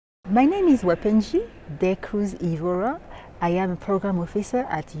My name is Wapoenje Dacruz Evora. I am a program officer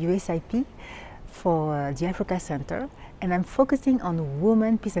at USIP for the Africa Center, and I'm focusing on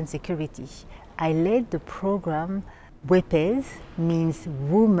women, peace and security. I led the program WPES, means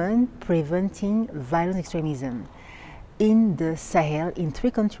Women Preventing Violent Extremism, in the Sahel in 3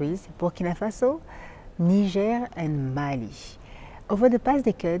 countries, Burkina Faso, Niger and Mali. Over the past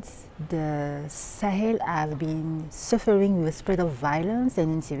decades, the Sahel has been suffering with the spread of violence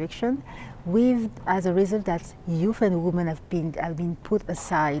and insurrection, with as a result that youth and women have been put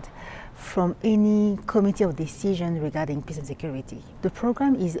aside from any committee of decision regarding peace and security. The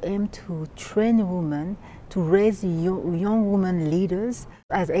program is aimed to train women, to raise young women leaders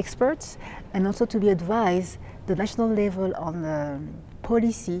as experts, and also to be advised the national level on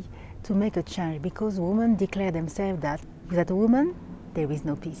policy to make a change, because women declare themselves that without a woman, there is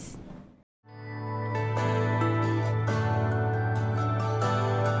no peace.